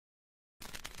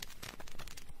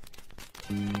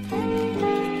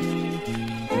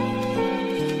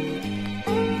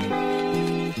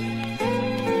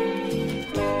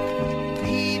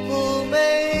People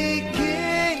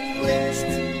making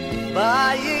lists,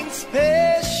 buying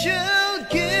special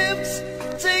gifts,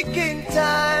 taking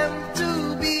time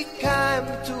to be kind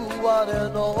to one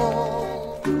and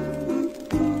all.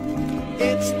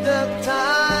 It's the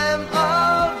time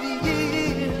of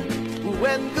year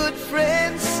when good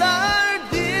friends are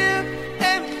dear,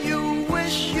 and you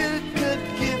wish you could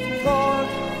give more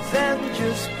than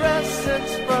just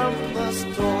presents from the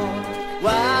store.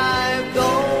 Why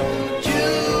don't you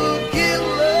give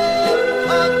love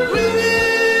on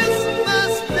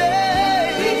Christmas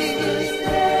Day?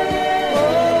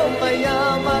 Oh,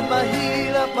 mayaman,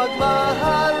 mahirap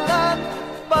magmahalan,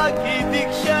 pag-ibig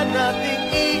siya nating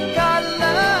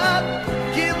ikalat.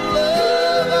 Give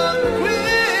love on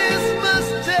Christmas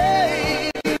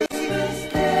Day.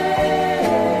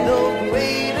 No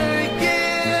greater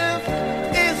gift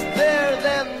is there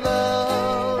than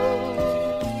love.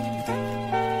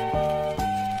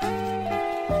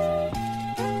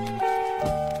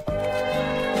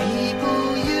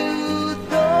 People you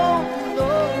don't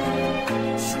know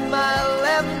smile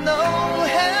and know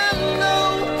hello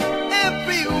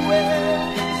everywhere.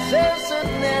 There's an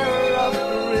air of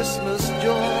Christmas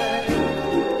joy.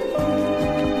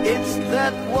 It's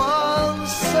that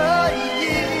once a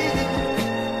year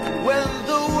when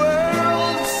the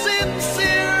world's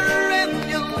sincere, and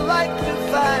you like to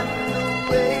find a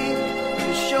way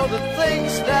to show the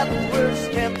things that words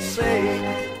can't say.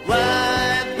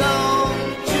 Why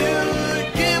don't you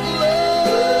give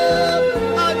love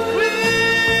on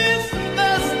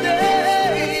Christmas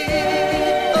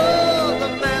Day? Oh, the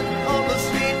man on the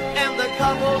street and the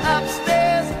couple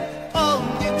upstairs all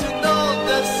need to know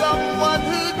there's someone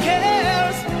who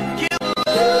cares. Give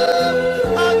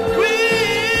love on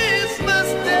Christmas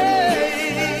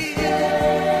Day.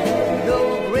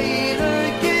 No greater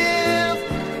gift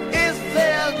is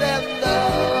there than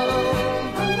love.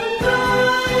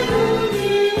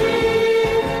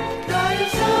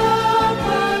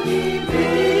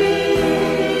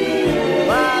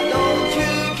 Why don't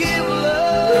you give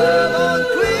love on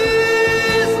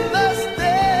Christmas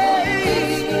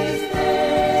Day?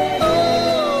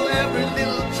 Oh, every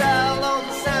little child on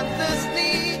Santa's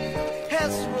knee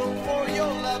has room for your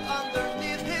love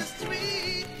underneath his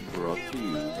tree. Brought to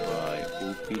you by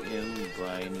OPM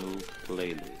Vinyl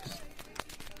Playlist.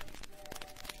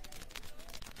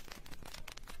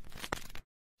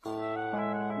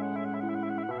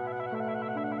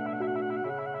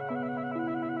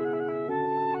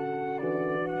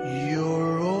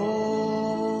 You're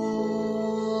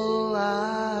all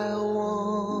I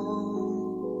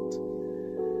want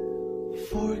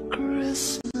for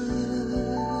Christmas.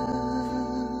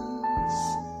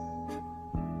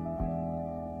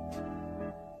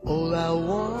 All I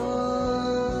want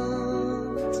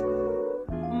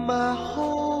my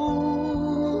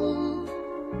whole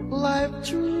life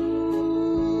through.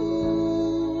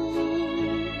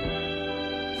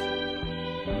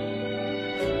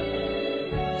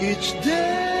 Each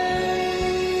day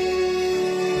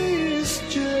is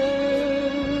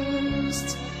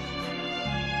just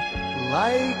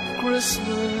like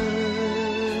Christmas.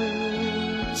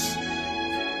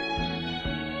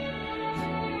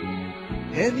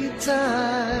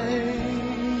 Anytime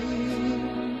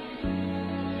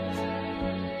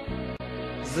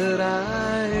that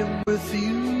I'm with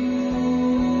you,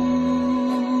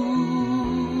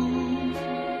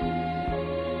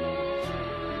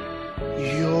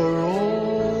 you're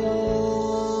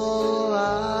all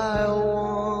I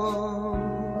want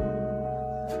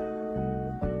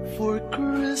for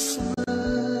Christmas.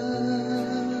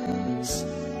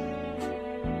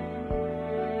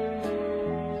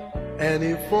 And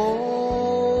if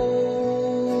all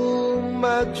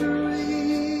my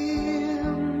dreams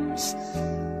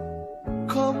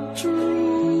come true,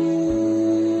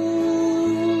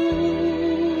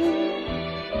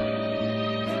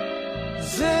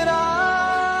 then I'll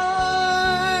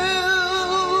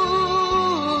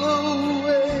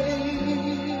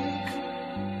awake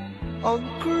on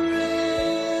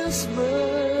Christmas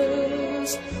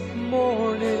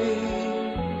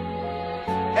morning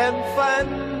and find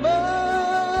my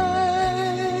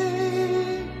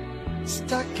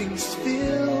stockings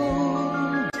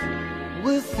filled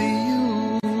with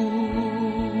you.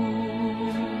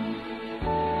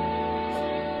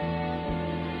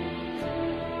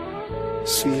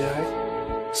 Sweetheart,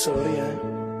 sorry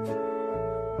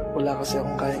wala kasi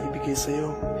akong kayang ibigay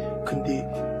sa'yo, kundi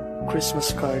Christmas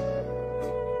card.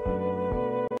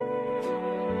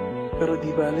 Pero di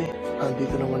bale,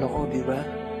 andito naman ako, di ba?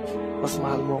 Mas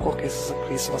mahal mo ko kaysa sa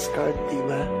Christmas card,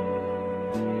 diba?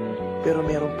 Pero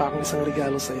meron pa akong isang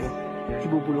regalo sa'yo.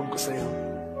 Ibubulong ko sa'yo.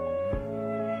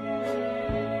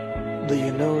 Do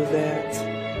you know that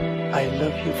I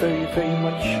love you very, very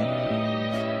much?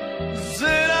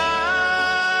 Said I'll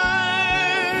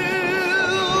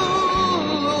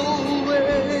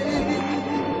wait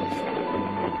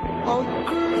on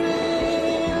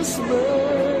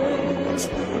Christmas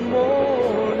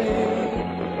morning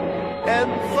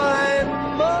and find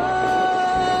my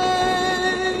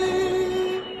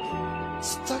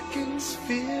stockings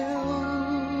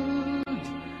filled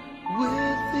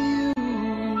with you.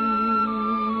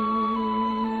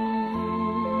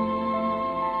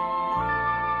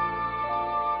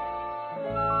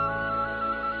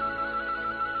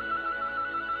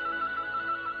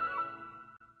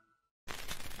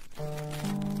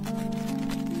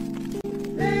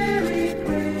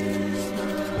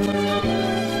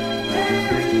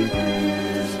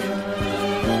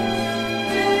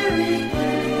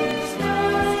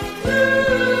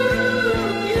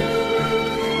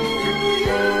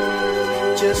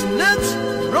 Chestnuts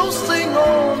roasting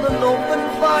on an open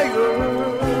fire,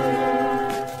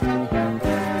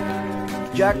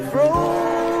 Jack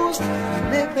Frost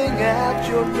nipping at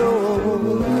your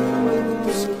nose,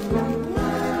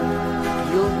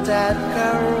 Yuletide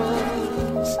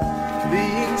carols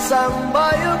being sung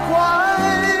by a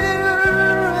choir,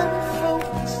 and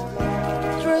folks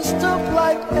dressed up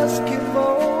like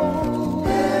Eskimos.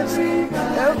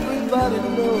 Everybody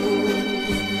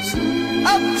knows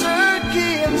a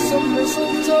turkey and some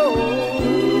mistletoe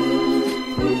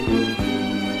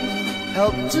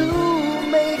help to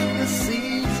make the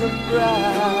season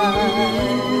bright.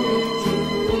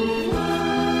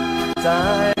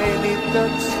 Tiny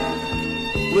nuts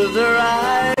with their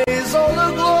eyes all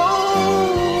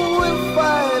aglow will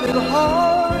find it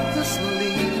hard to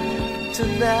sleep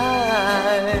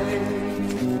tonight.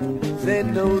 They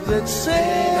know that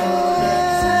Santa's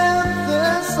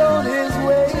on his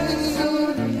way.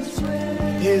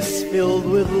 He's filled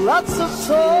with lots of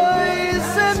toys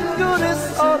and goodies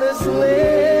on his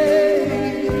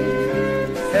sleigh.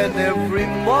 And every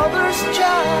mother's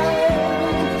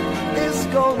child is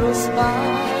gonna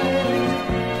smile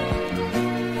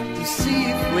to see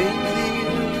if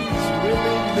reindeers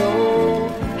really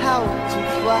know how to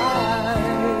fly.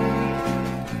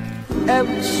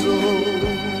 And so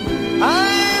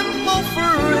I'm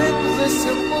offering this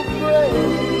simple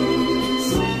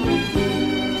praise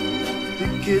to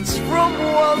kids from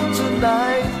 1 to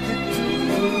 92.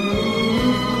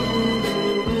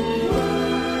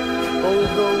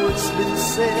 Although it's been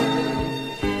said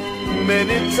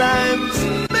many times,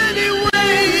 many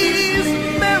ways,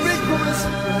 Merry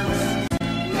Christmas,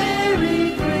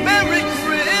 Merry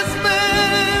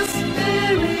Christmas,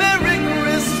 Merry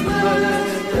Christmas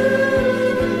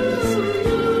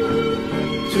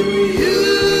to you.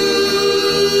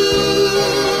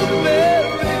 Merry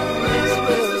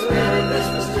Christmas,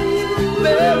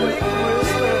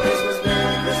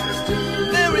 Merry,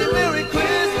 Merry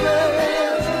Christmas.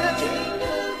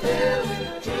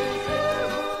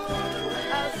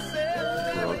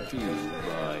 Brought to you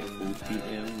by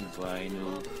OPM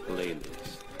Vinyl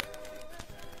Playlist.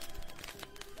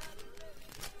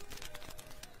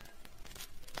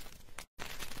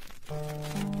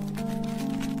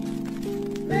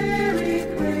 Merry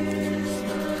Christmas,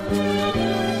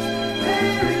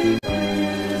 Merry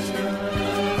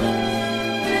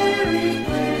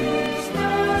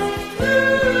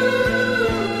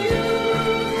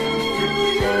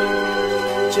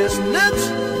chestnuts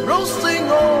roasting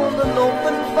on an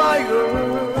open fire,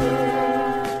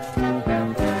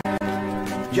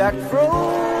 Jack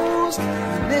Frost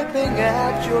nipping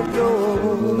at your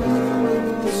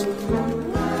nose,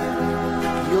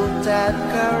 Yuletide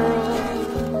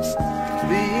carols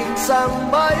being sung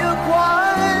by a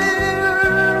choir,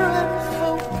 and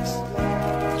folks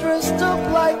dressed up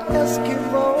like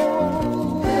Eskimos.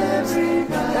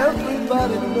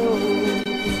 Everybody knows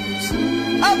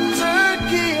a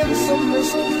turkey and some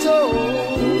mistletoe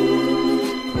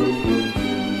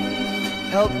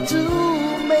help to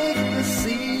make the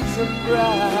season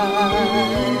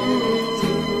bright.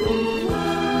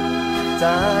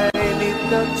 Tiny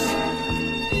nuts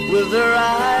with their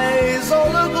eyes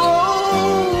all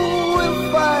aglow will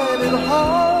find it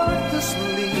hard to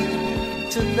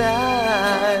sleep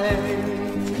tonight.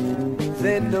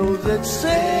 They know that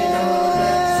Santa's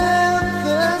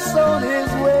on his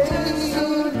way.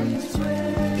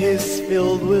 He's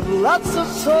filled with lots of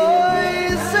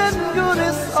toys and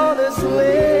goodies on his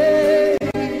sleigh.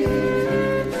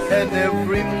 And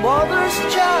every mother's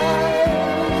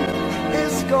child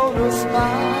is gonna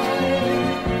smile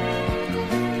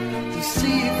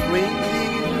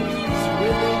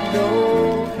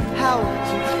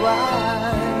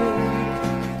fight.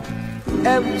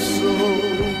 And so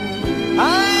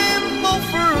I'm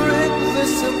offering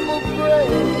this simple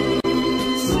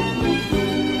praise.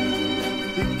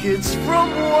 The kids from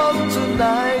 1 to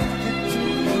 92.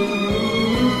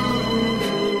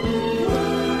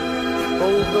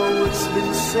 Although it's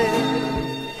been said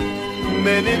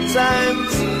many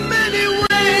times, many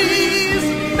ways,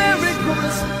 Merry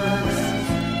Christmas,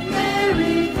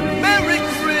 Merry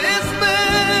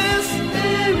Christmas,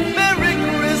 Merry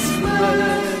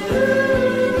Christmas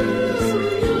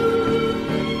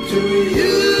to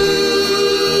you.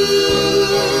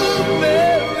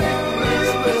 Merry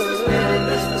Christmas, Merry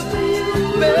Christmas,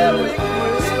 Merry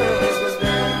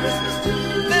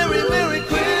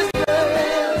Christmas.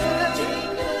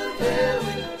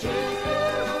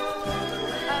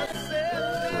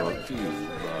 Brought to you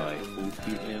by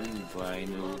OPM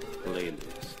Vinyl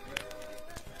Playlist.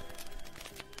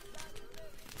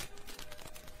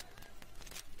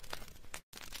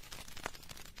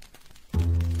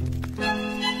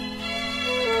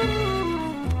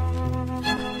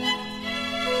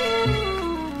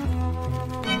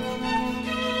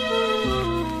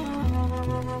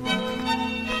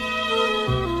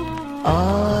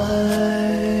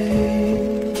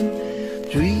 I'm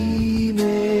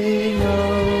dreaming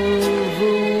of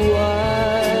a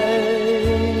white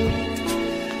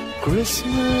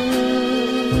Christmas,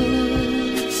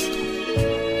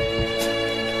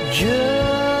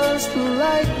 just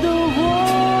like the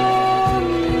one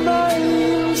I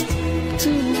used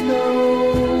to know,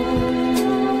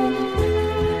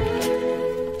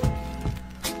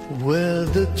 where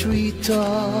the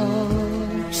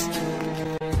treetops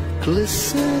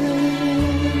glisten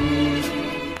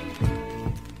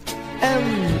and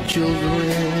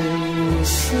children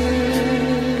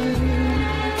sing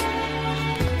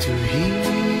to hear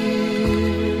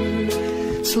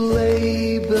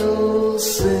sleigh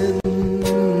bells in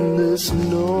the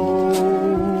snow.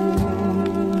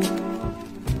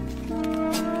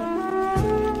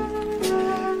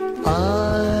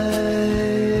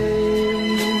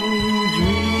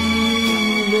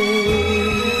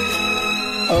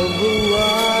 Of a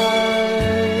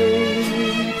white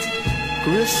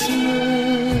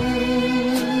Christmas,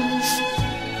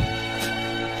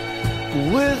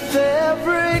 with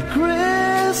every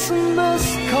Christmas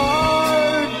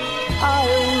card I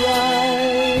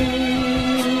write.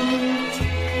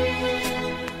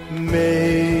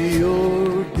 May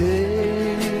your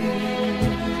days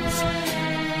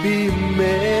be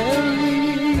merry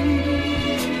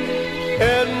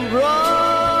and bright.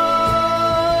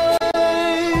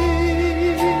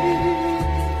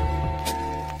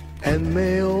 And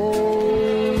may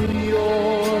all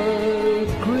your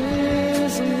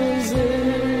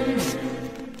Christmases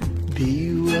be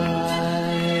right.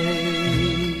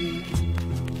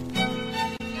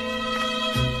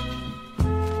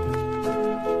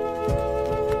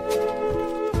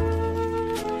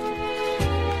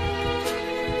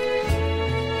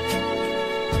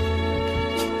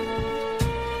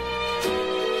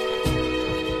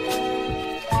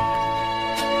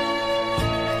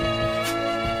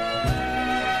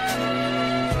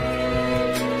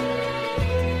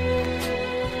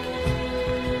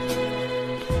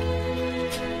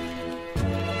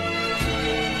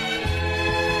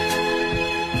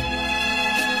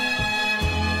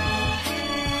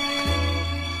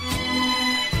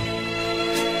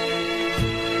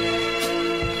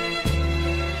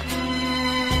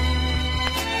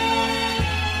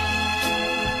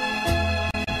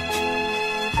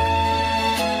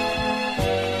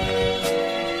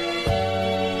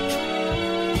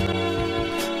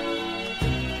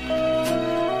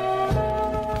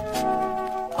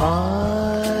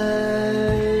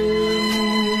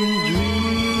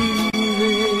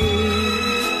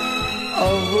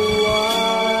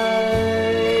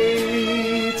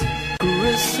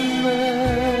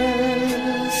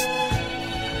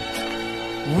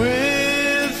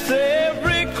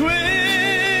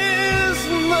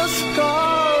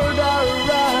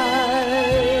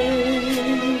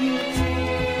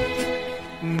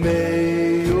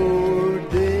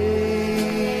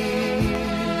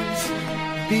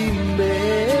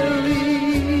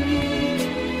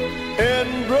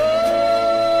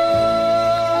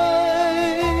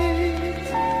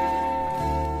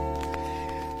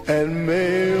 and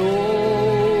may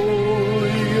all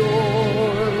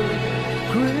your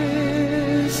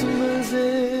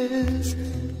Christmases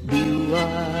be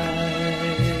white.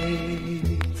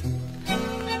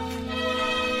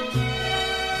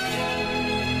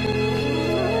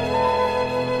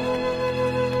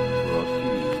 Brought to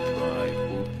you by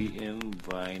OPM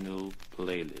Vinyl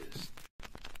Playlist.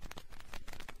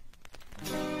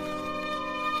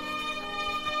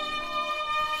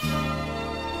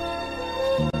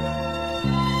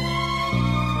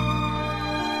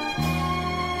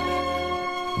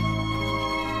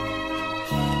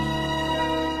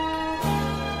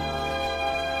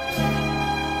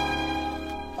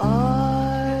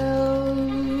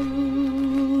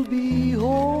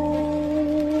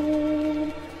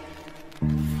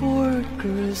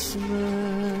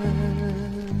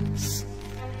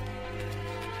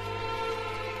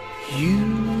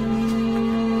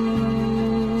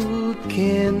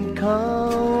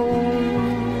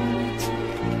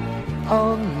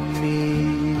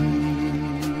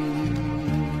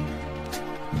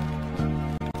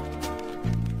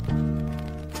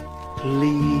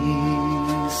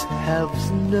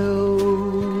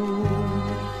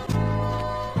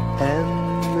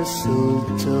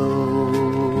 mistletoe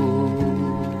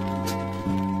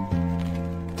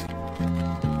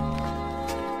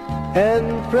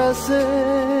and presents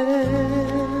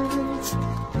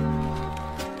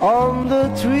on the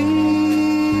tree.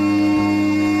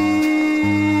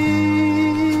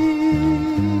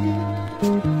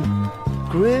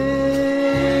 Christmas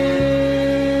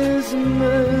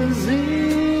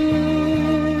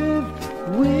Eve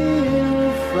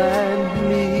will find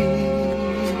me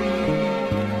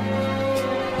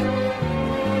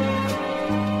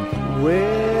where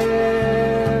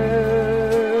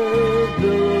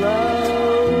the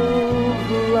love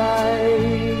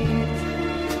light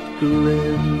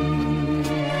gleams.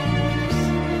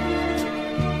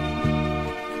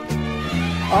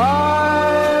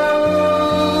 I'll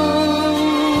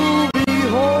be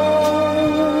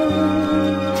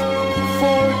home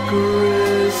for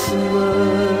Christmas,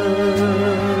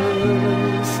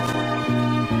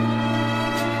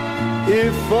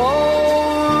 if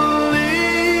only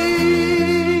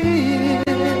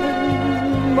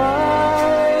in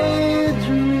my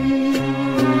dreams.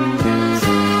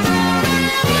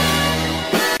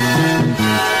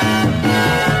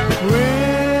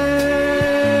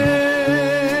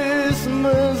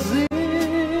 Christmas Eve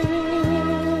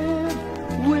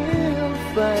will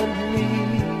find me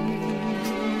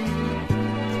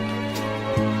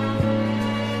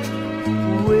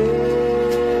where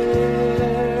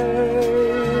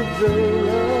the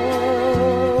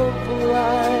love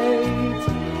light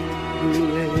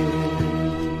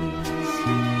gleams.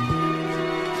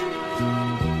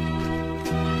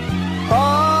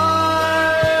 I'll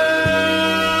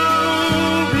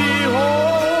be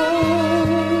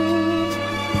home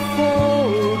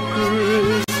for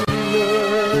Christmas,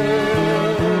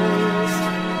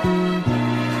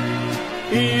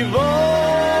 if only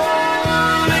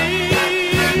in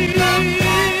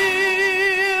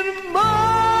my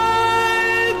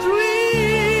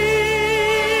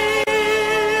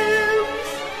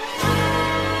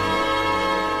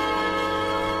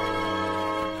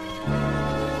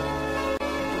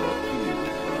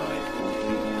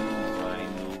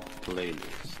dreams.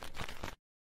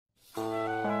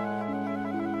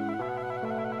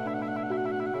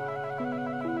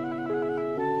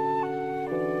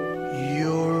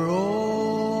 You're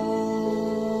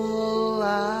all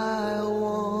I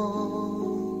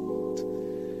want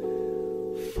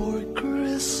for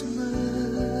Christmas.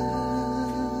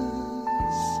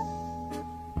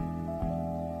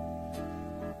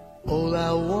 All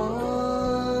I want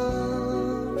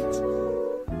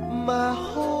my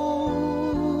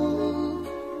whole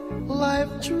life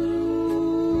through.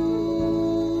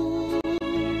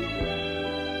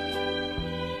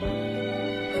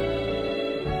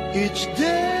 Each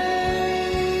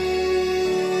day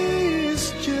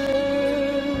is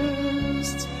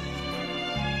just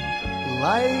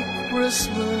like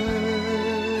Christmas.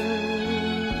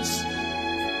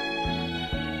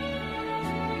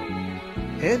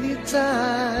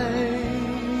 Anytime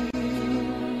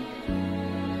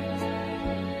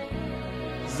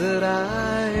that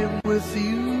I'm with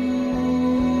you,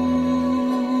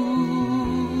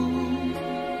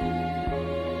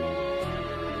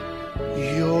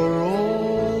 you're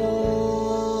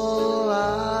all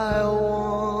I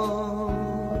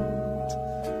want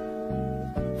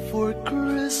for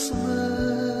Christmas.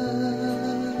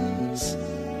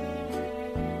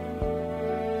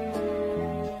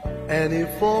 And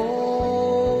if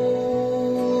all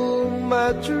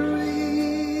my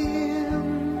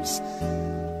dreams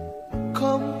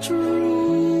come true,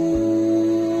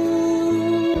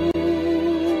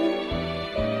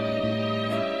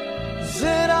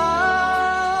 then I'll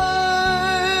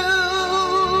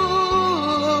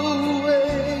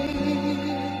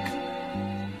awake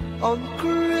on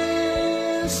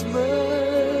Christmas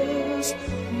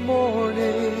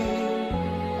morning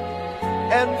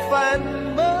and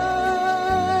find my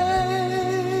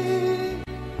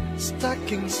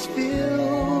stockings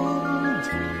filled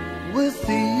with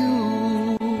you.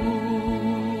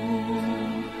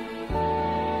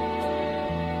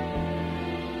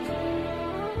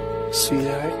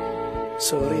 Sweetheart,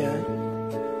 sorry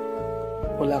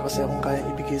wala kasi akong kayang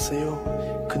ibigay sa'yo,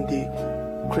 kundi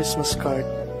Christmas card.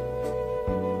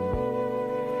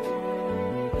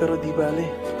 Pero di bale,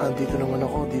 andito naman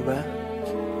ako, di ba?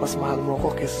 Mas mahal mo ako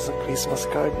kaysa sa Christmas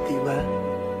card, di ba?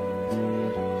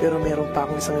 Pero meron pa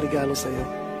akong isang regalo sa'yo.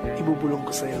 Ibubulong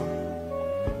ko sa'yo.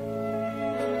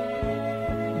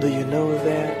 Do you know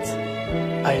that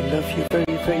I love you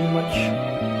very, very much?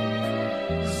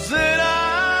 Then I'll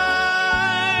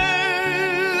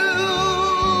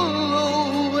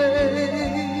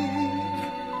awake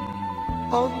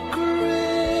on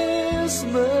Christmas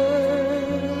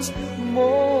Christmas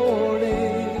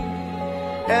morning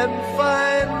and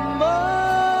find my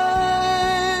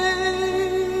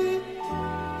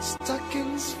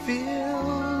stockings filled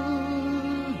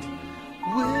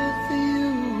with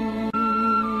you.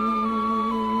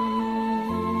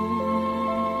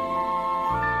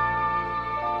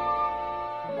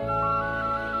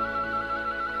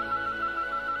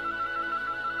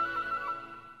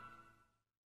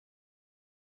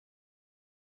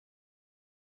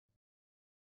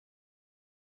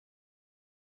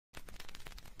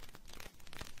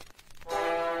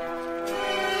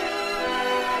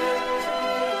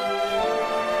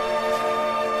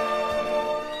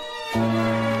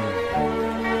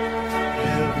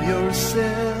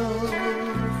 Yourself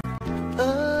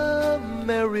a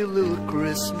merry little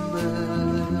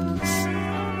Christmas.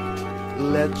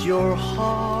 Let your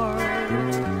heart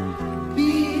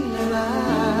be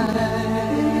light.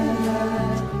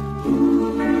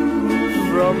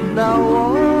 From now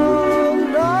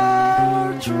on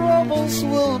our troubles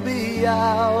will be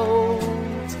out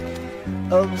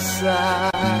of sight.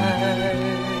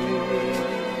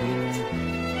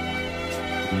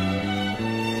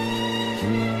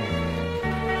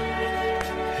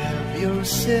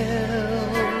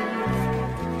 Yourself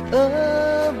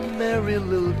a merry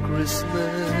little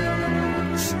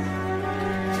Christmas.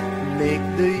 Make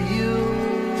the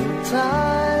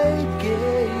Yuletide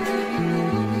gay.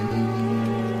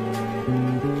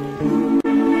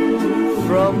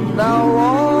 From now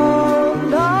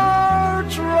on our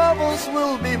troubles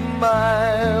will be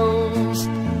miles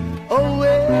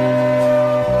away.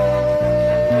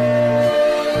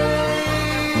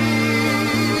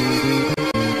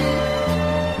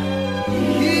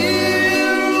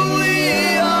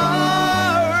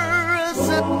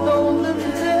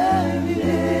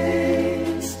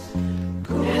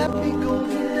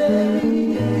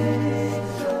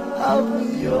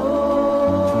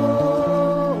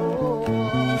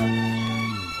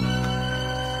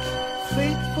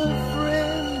 Faithful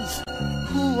friends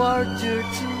who are dear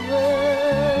to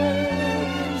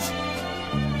us,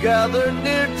 gather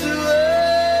near to us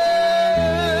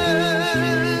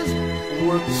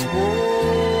once more.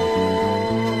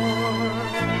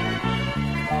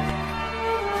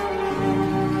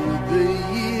 Through the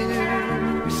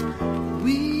years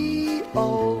we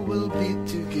all will be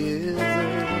together,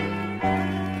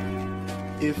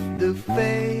 if the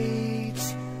fates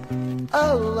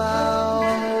allow.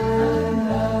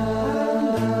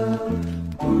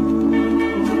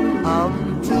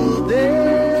 Until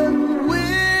then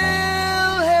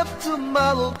we'll have to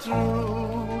muddle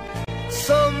through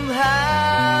somehow.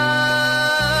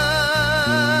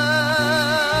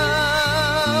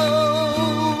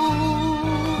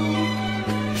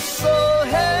 So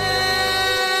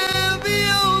have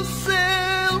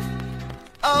yourself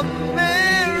a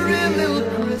merry little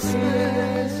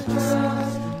Christmas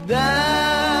now.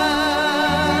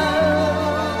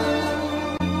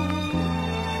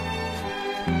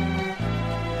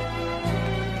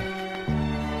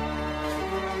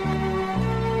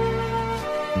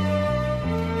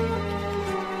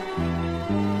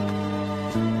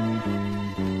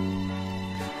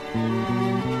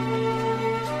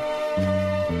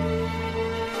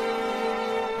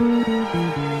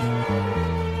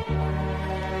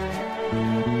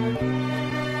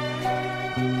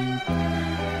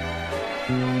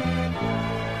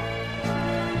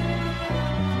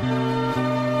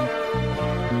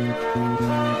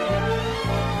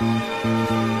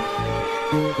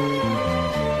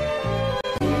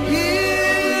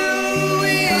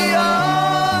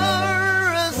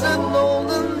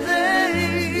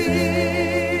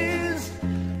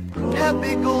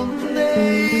 Happy golden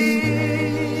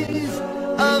days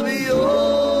of yore.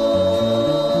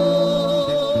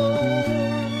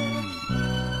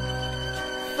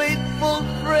 Faithful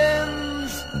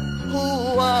friends who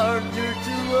are dear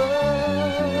to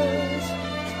us,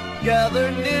 gather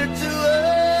near to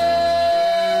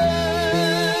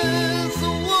us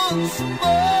once more.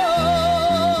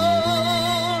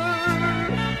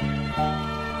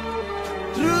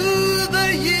 Through the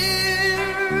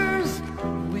years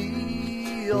we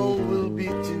all will be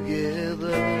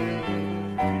together,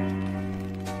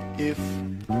 if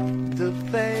the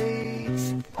fates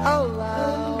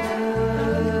allow.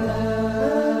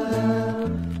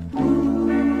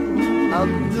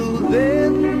 Until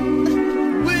then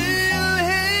we'll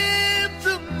have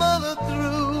to muddle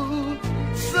through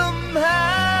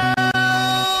somehow.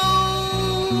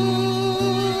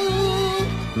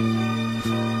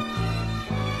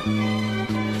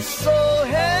 So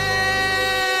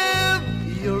have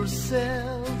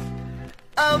yourself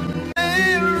a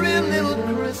merry merry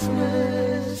little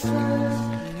Christmas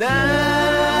now.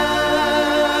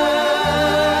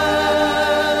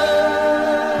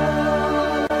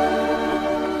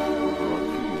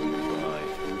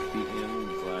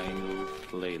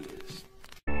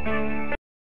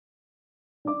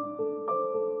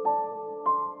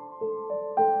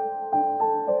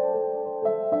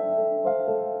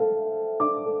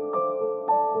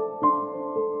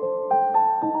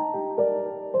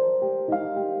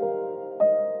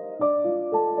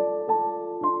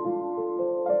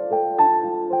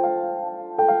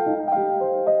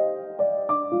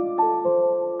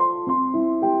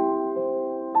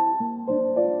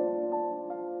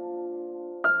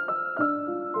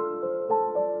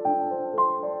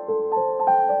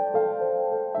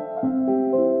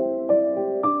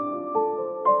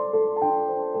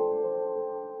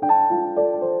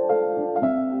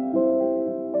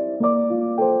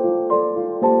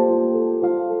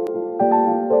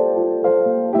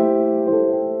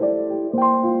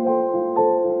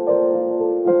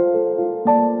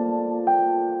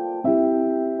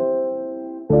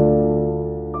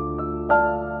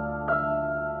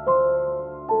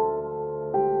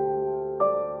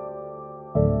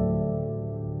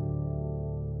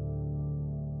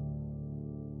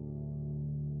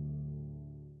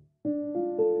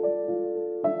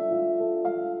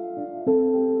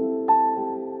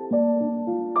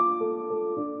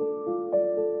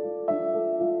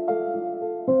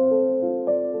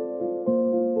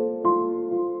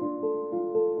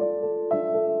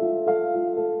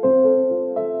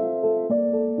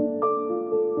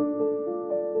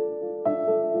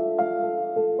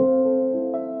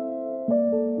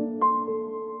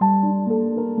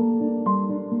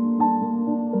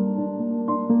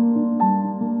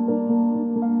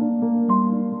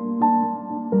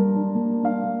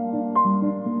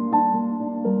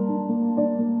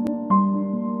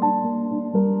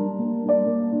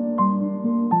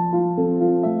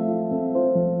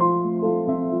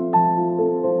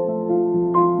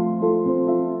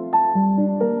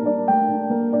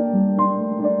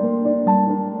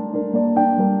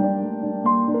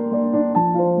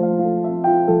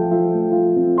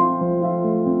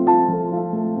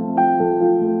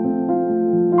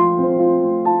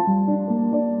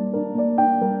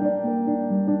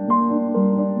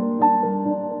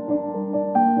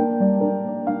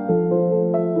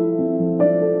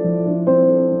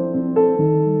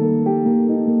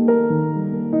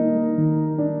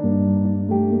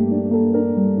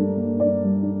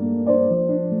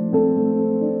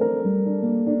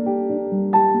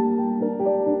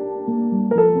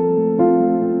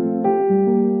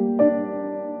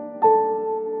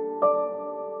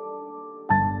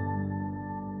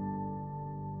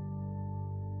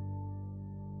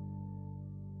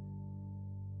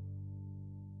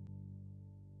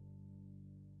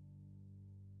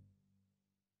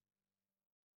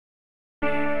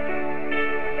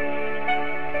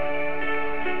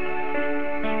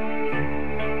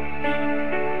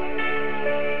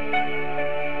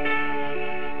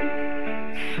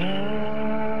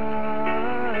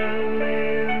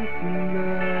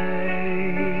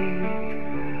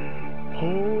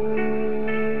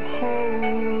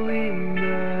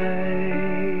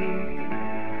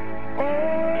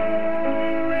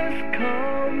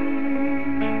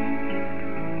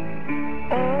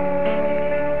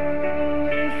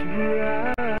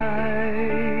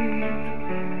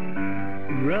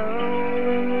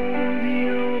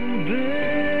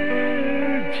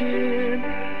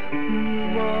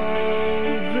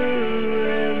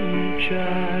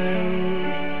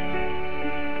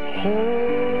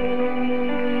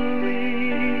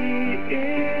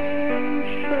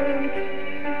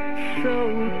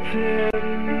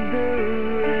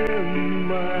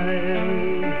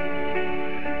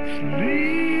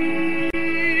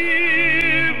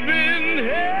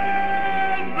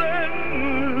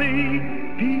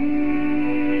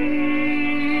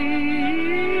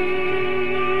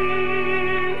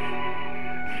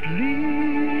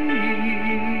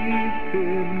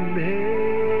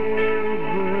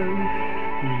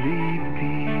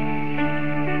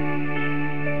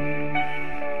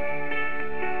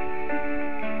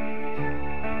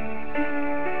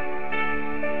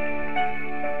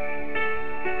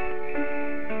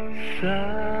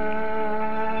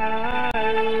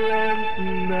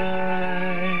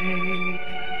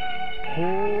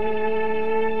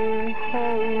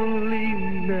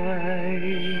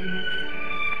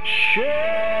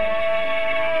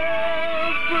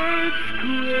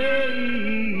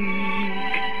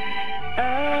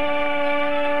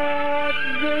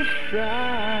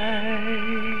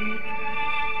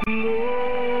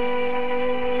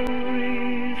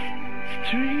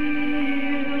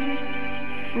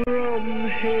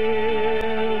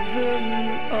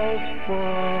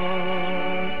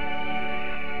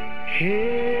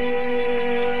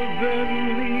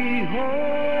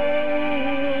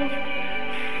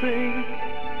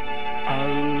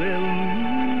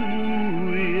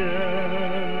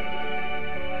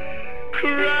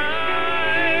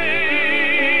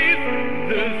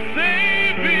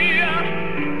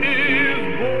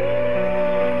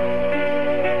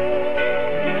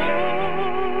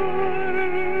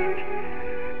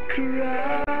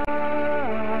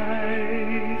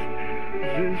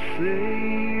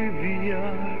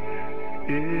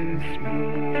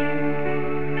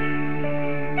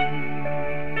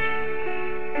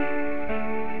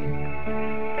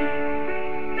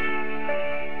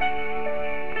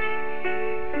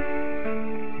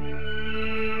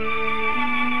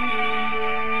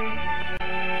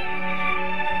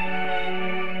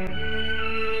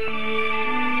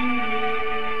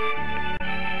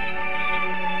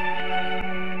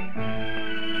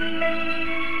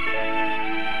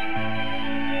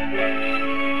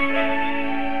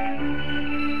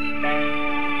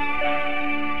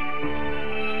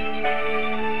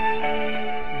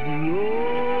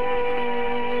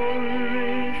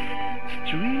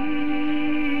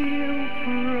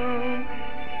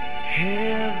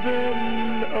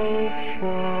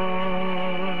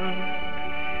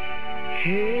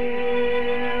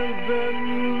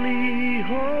 Heavenly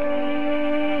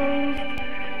host,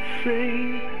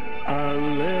 sing Alleluia.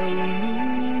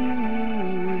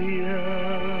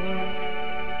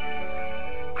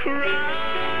 Christ,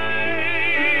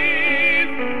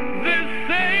 the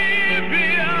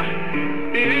Savior,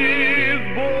 is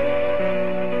born.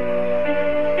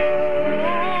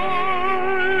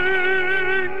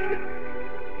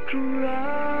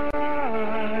 Christ,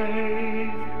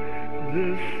 the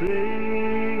Savior,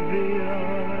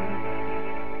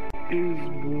 is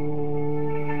born.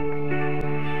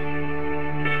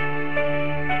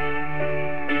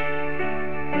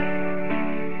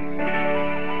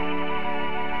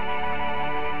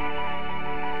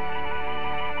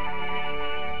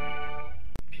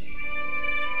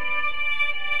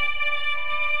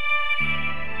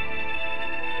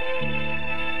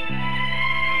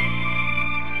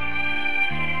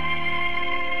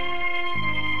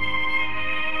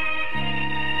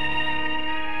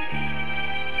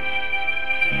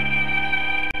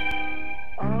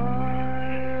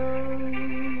 I'll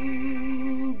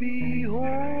be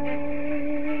home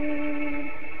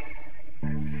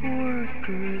for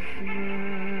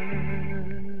Christmas.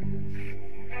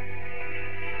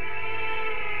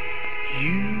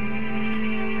 You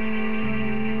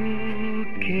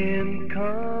can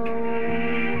count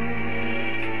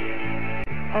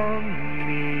on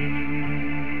me.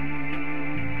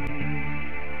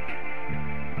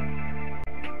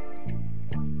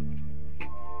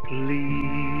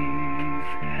 Please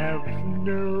have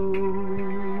snow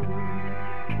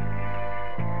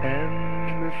and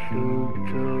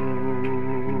mistletoe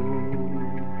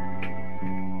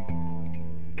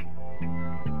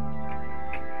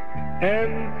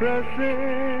and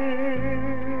presents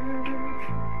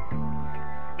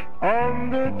on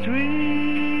the tree.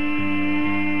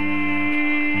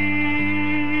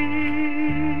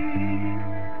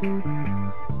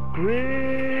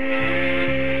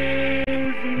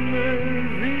 Christmas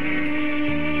Eve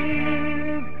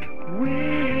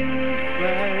will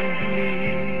find me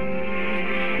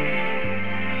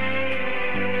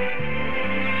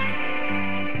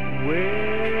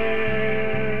where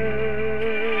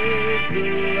the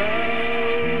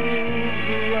love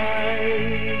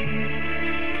light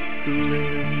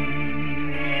gleams.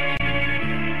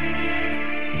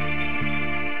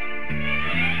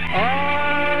 I'll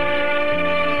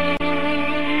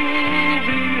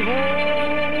be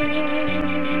home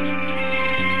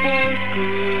for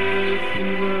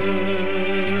Christmas,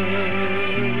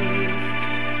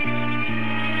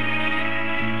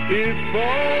 if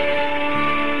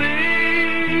only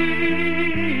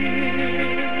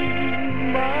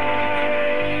in my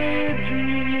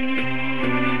dreams.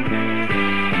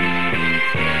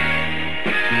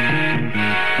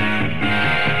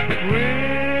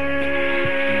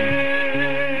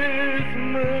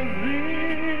 Christmas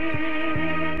Eve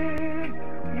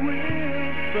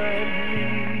will find me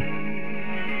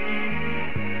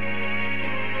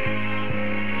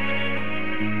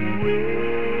where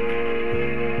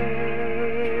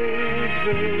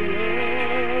the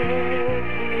love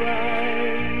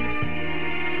light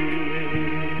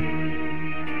gleams.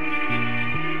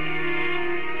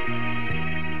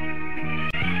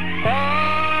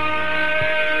 I'll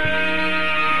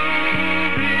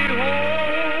be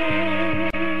home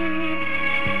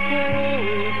for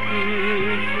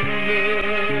Christmas,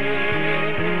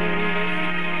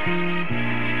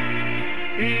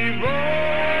 if only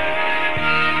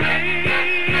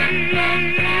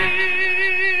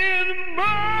in my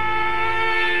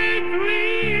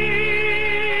dreams.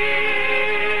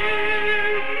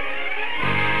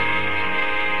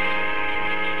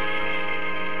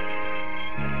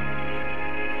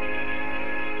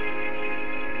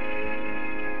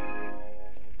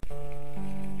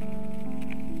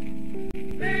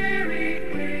 Merry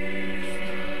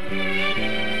Christmas,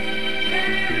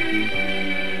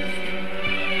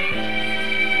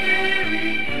 Merry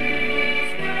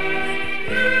Christmas,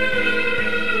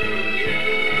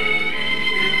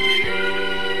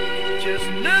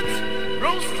 chestnuts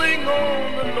roasting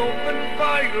on an open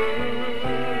fire,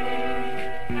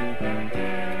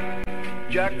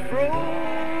 Jack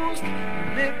Frost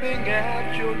nipping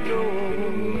at your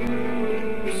nose,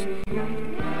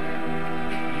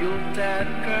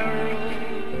 Yuletide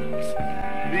carols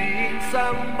being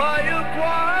sung by a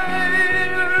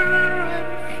choir,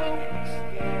 and folks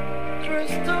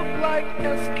dressed up like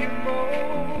Eskimos.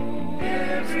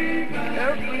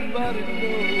 Everybody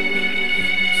knows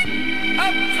a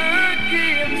turkey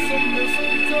and some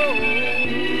mistletoe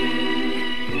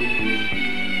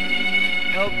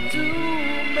help to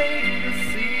make the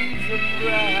season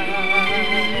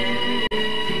bright.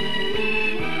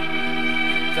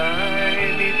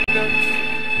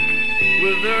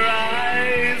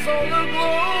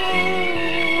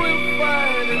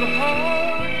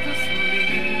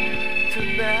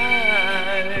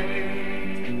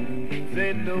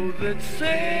 know that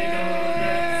Santa's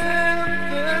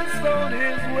on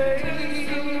his way.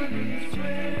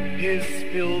 He's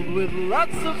filled with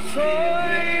lots of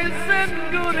toys and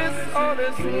goodies on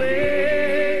his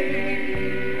sleigh.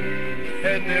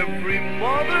 And every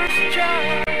mother's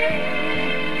child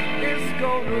is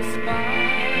gonna spy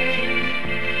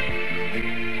to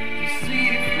see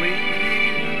if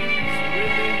reindeers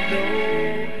really know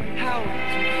how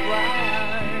to fly.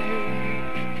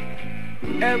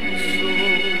 And so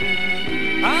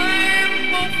I'm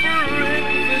offering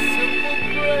this simple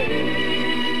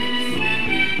praise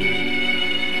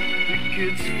to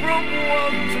kids from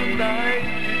 1 to 92.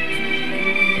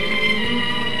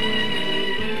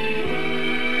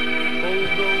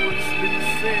 Although it's been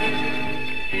said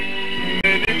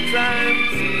many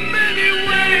times, many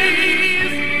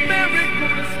ways, Merry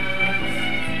Christmas,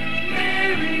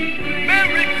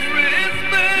 Merry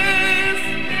Christmas,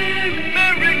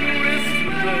 Merry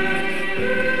Christmas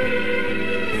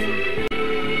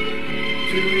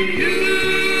to you.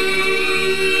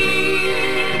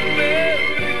 Merry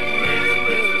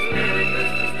Christmas, Merry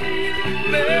Christmas.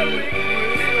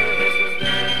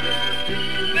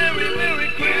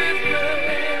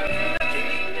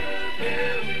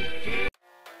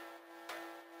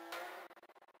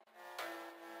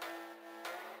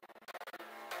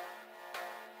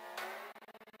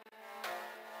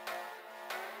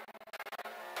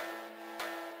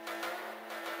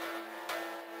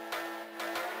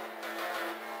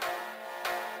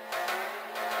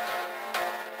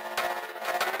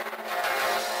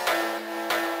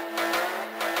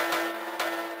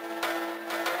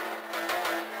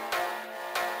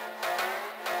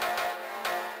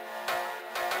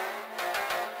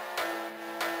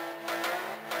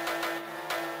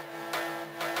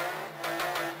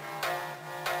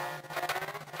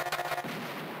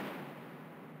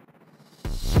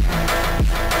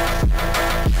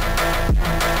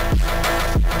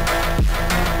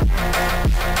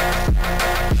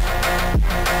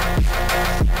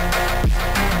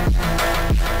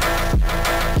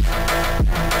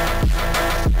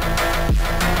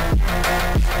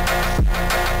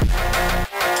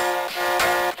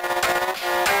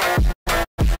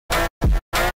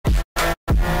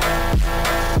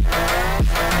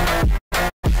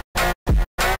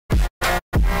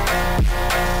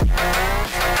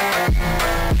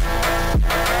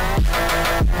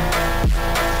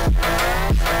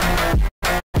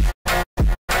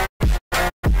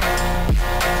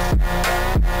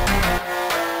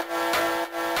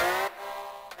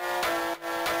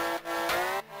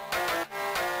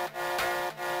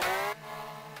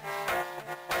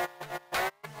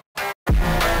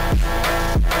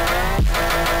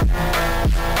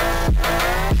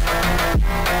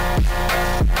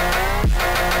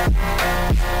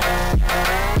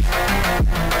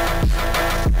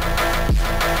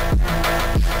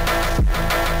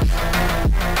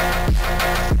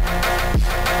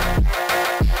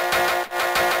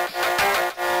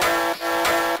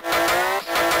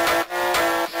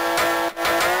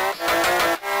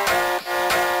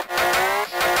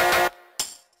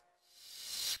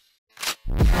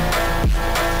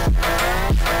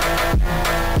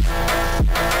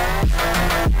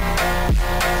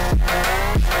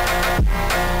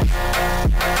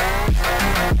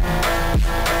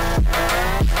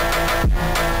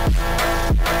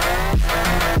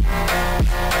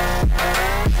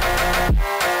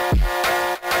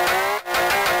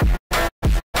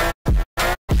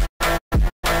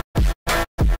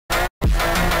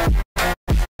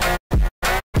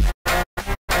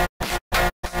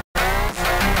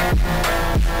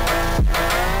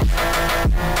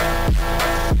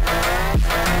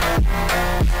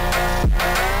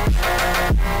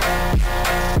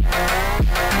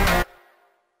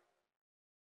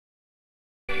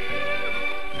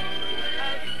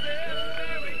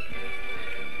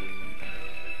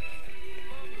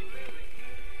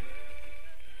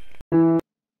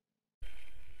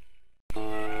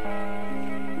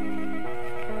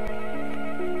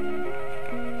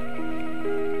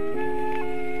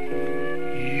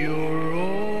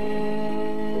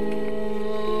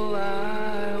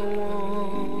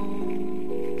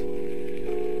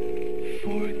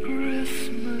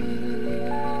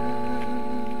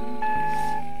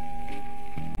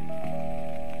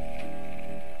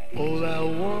 All I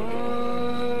want,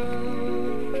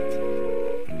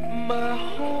 my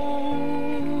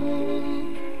whole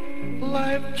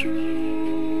life through,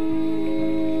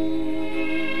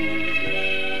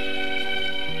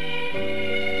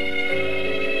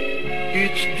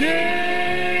 each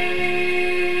day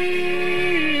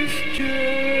is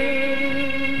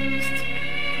just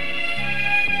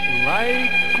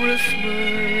like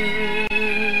Christmas.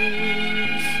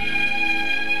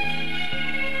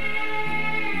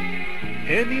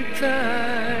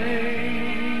 Anytime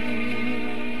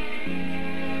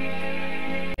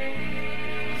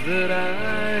that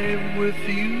I'm with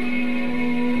you,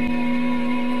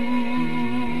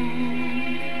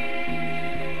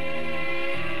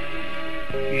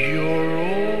 you're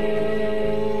all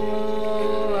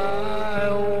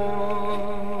I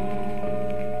want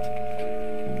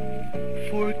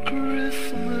for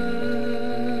Christmas.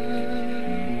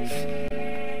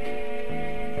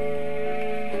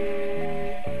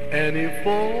 And if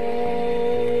all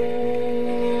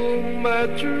my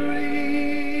dreams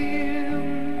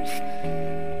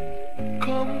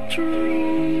come true,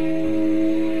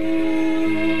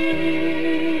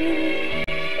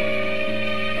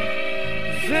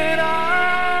 then I'll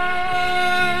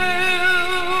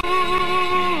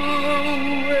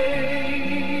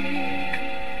awake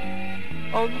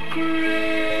on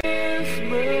Christmas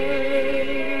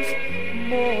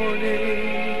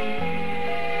morning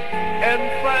and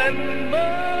find my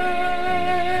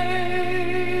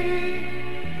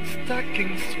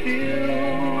stockings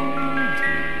filled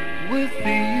with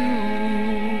you.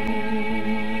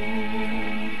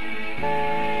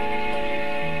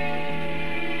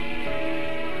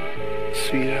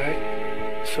 Sweetheart,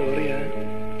 sorry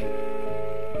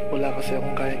wala kasi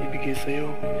akong kayang ibigay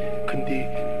sa'yo, kundi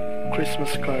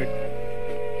Christmas card.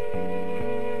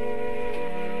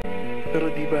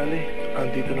 Pero di bale,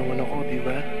 andito naman ako, di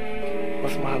ba?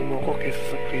 Mas mahal mo ako kaysa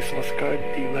sa Christmas card,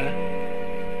 di ba?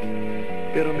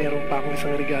 Pero meron pa akong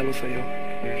isang regalo sa'yo,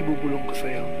 ibubulong ko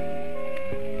sa'yo.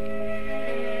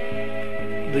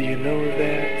 Do you know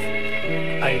that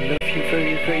I love you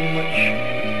very, very much?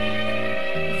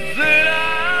 That I'll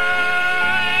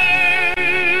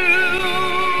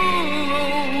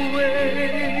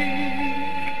awake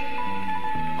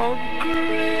on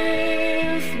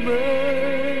Christmas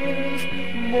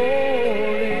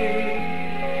morning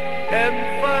and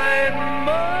find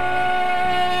my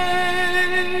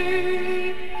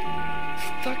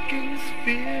stockings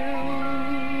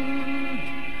filled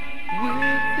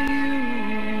with you.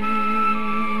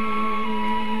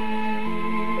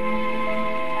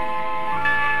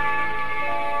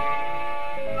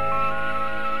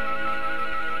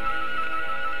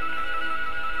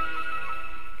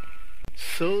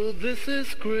 So this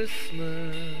is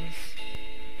Christmas,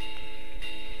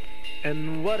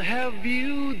 and what have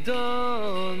you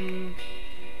done?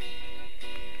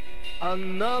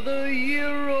 Another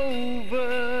year over,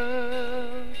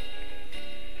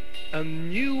 a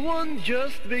new one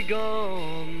just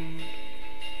begun.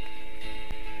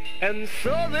 And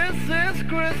so this is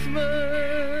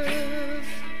Christmas,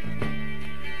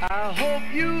 I hope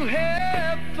you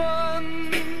have fun,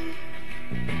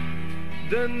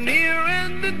 the near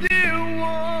and the dear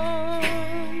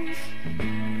ones,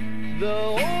 the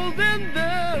old and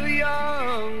the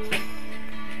young.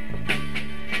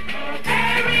 A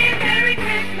very Merry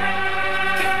Christmas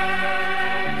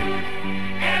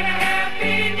and a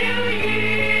Happy New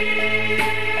Year.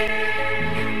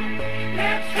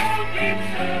 Let's hope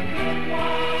it's a good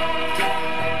one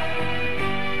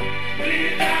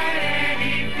without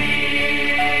any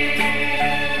fear.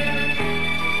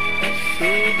 So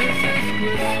this is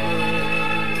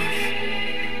Christmas,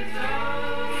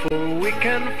 for weak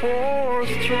and for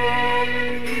strong,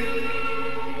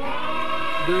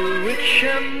 the rich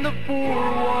and the poor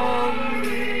ones.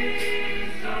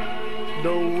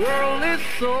 The world is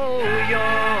so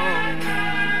young,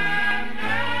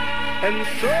 and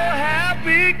so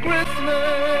happy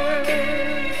Christmas,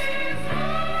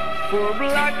 for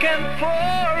black and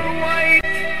for white,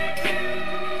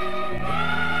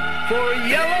 for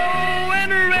yellow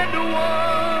and red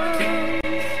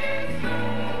ones.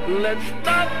 Let's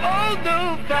stop all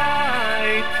the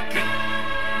fight.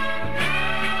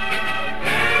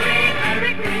 Merry,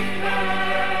 Merry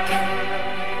Christmas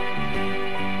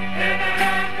and a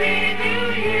Happy New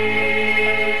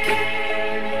Year.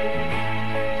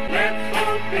 Let's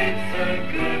hope it's a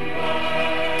good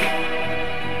one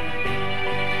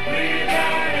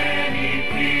without any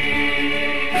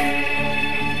fear.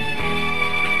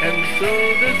 And so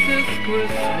this is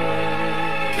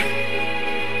Christmas,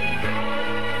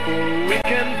 for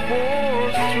weak and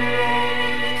for strong,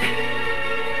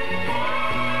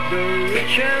 the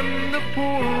rich and the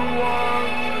poor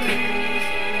ones.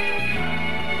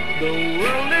 The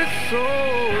world is so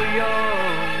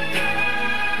young,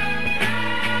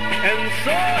 and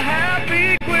so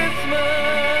happy Christmas,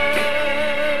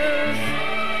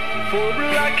 for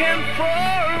black and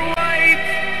for white,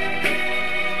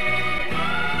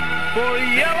 for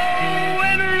yellow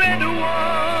and red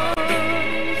ones.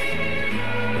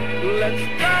 let's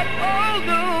start all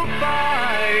the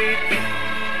fight.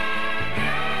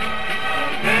 A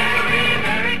very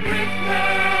Merry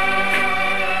Christmas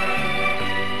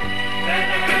and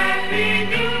a Happy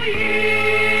New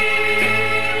Year.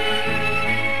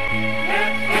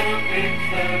 Let's hope it's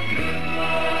a good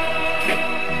one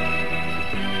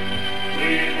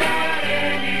without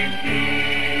any fear.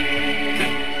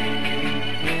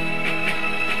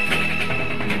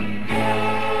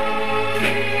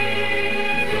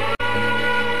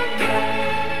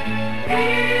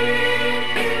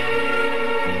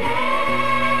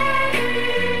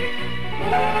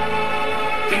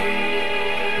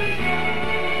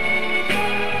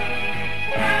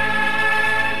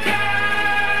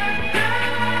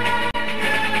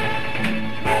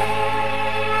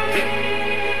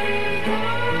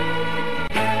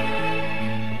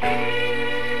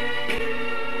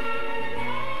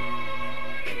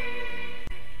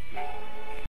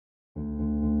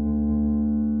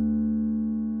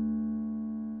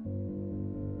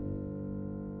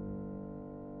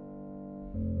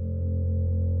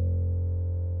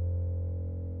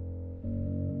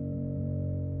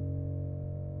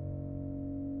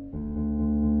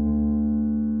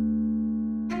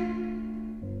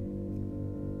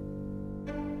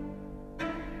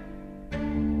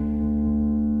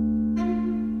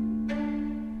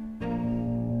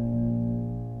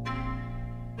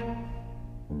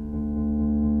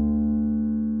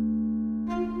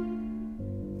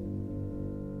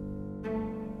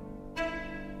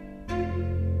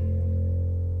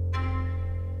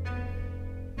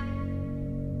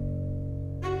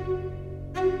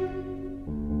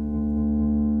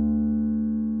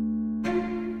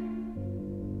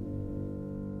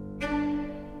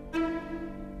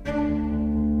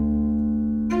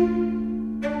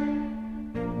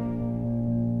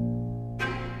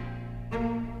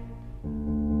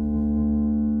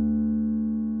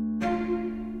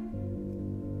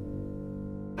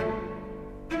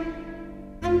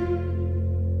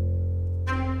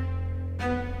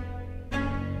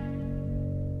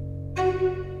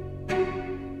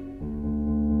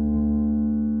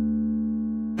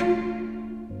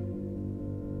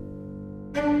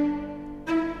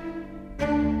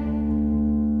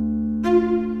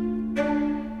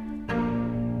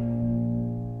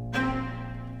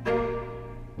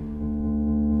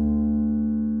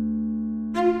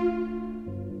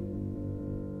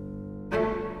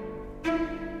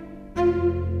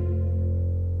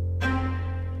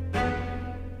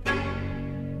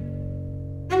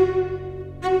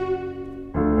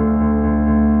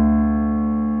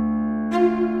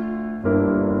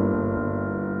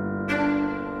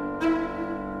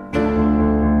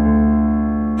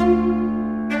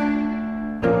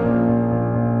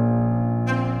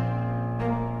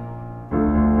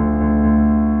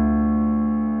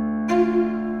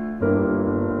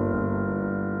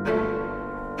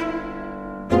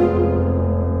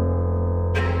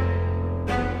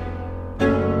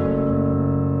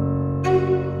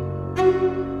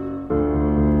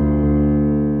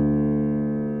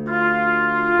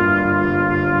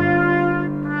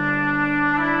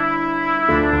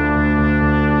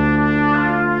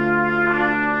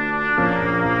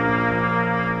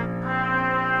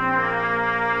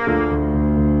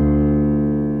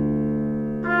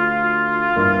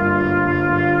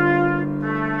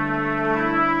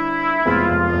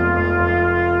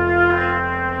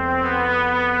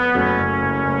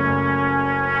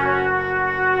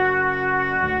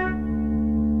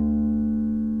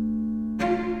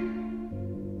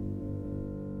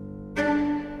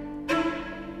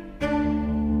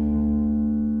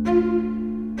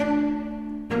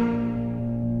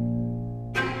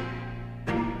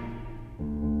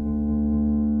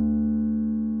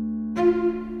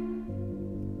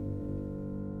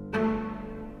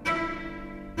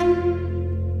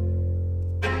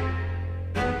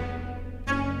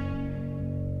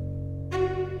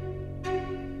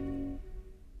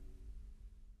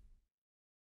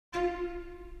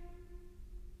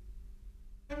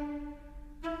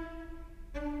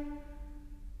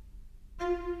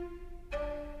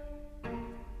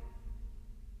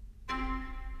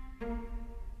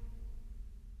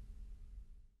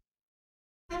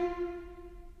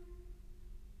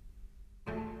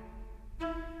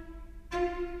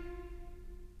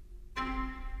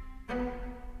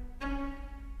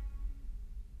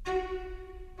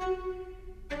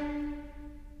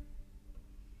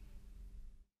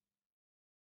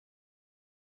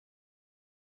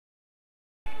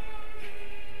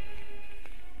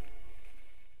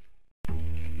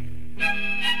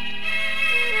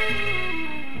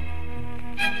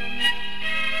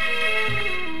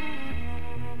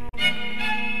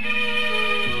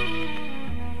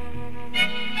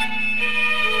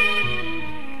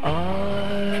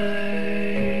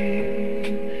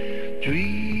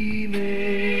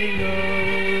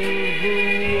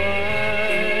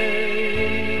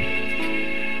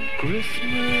 Christmas,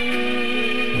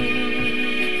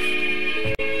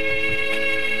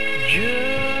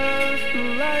 just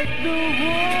like the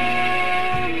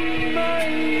one I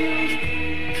used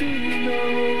to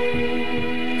know,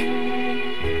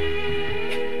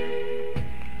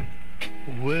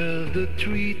 where the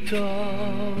treetops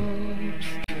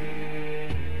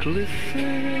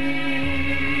glisten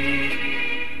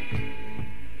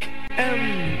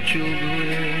and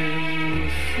children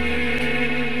sing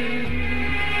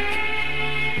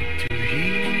to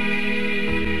hear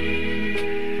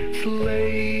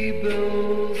sleigh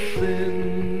bells in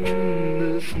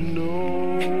the snow.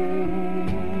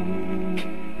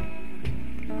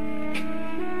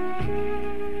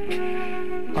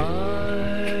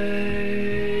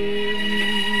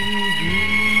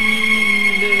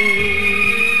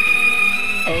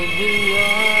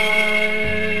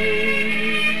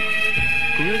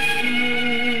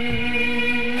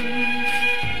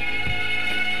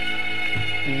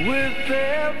 With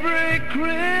every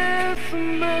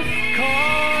Christmas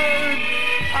card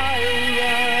I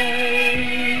write,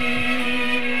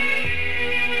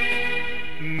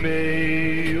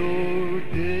 may your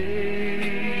days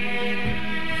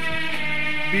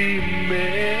be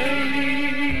merry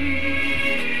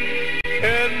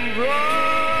and bright,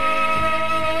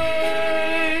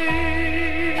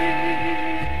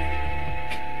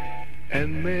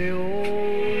 and may all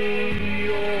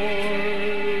your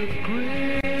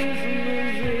Christmases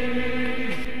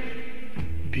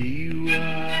be white.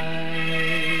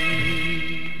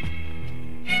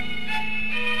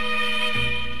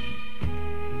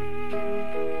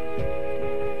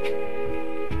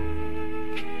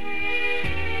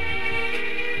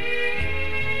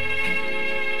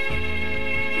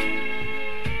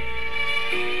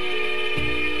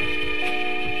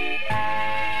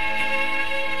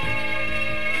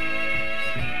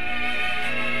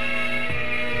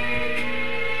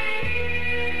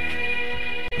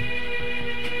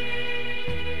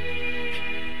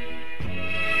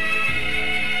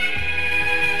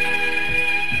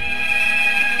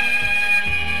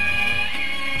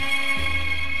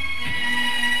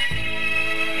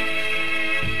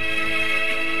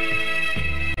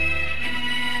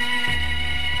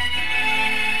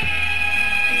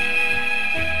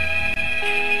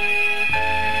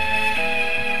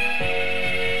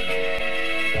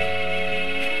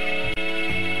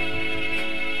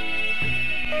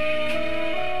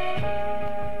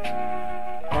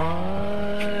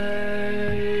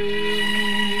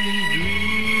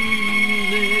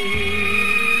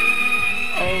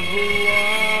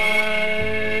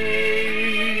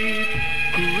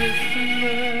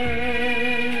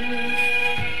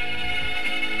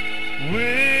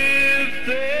 With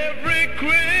every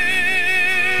Christmas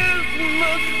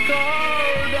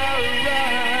card I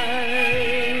write,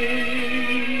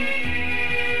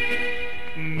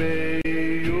 may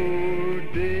your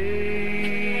days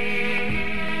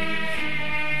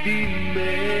be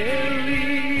merry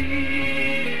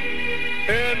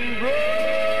and bright,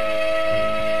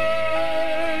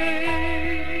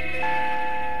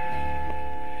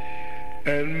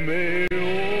 and may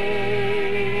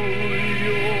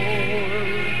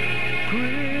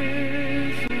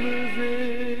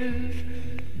Christmases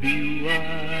be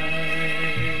white.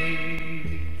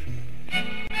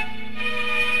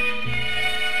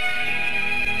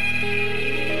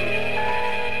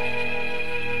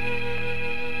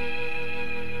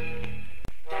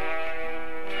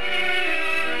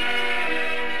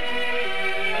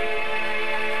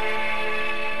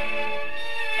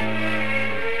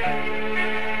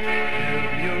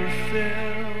 Have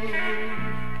yourself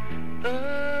a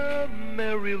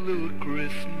merry little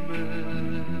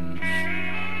Christmas.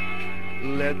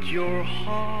 Let your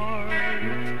heart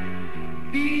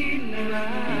be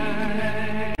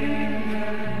light.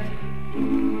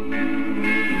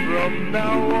 From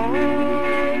now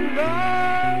on,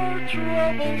 our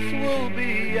troubles will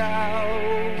be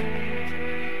out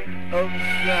of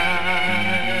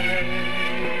sight.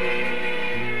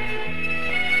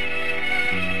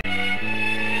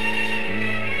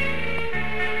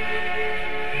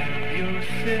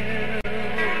 Yourself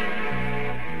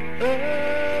a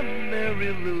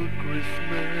merry little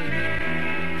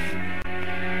Christmas.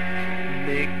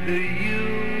 Make the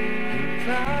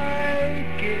Yuletide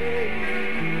gay.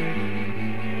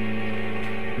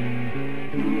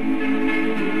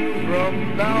 From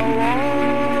now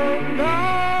on,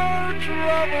 our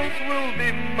troubles will be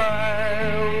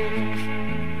miles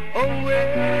away.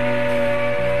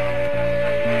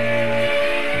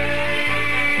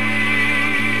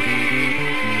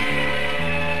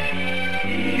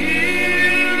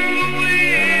 Here we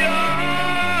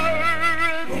are,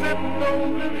 sitting on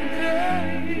the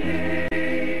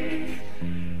days,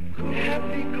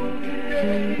 happy golden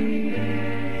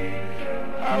days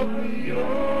of yore.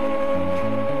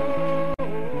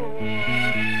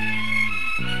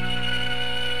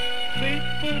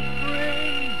 Faithful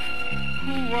friends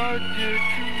who are dear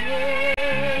to us,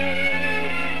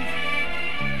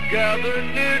 gather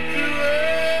near to us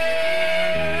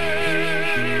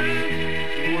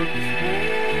once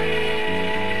more.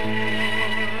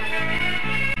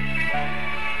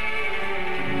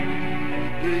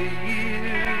 The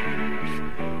years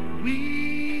we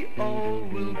all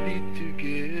will be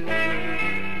together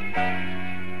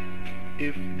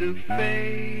if the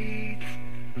fates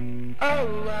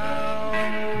allow.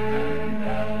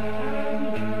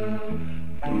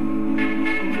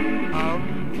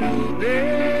 Until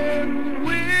then,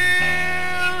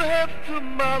 we'll have to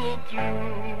muddle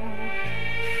through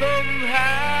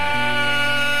somehow.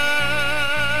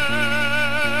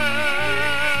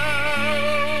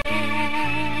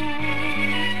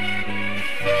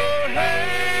 So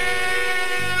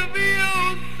have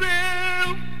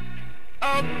yourself a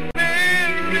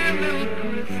merry little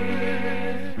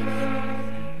Christmas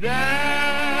now.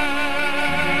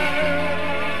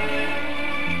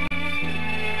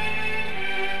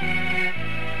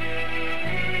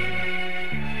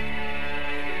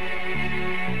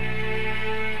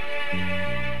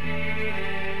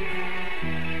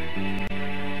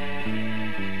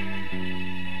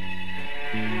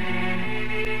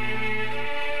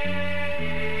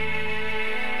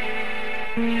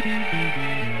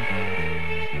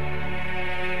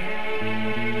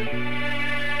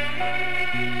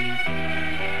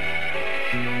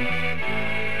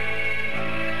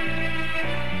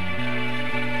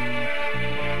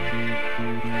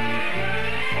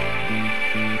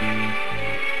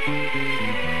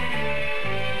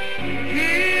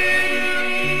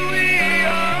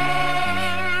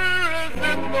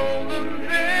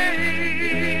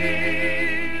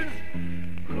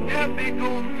 Happy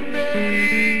golden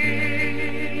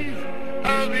days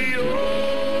of yore.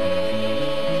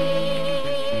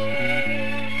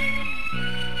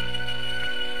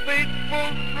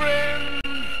 Faithful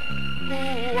friends who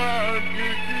are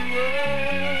dear to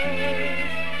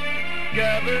us,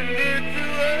 gather near to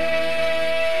us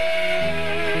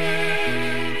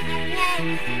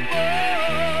once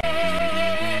more.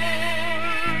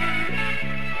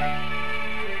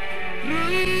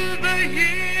 Through the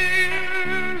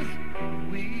years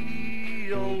we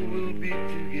all will be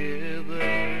together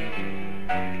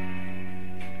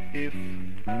if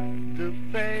the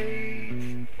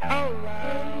fates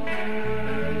allow.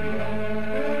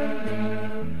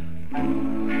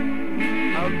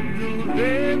 Until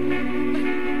then,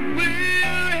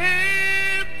 we'll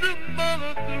have to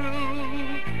muddle through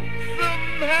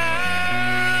somehow.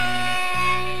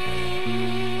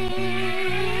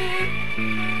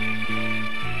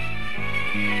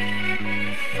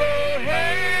 So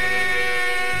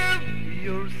have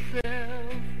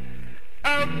yourself a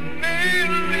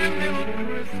merry little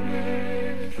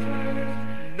Christmas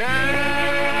now.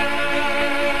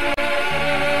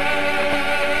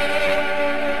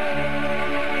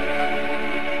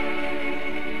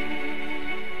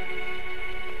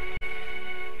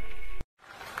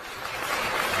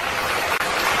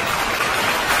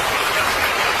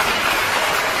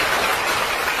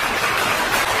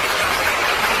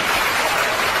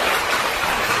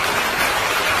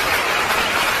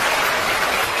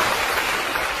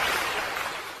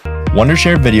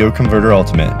 Wondershare Video Converter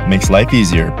Ultimate makes life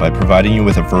easier by providing you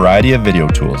with a variety of video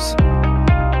tools.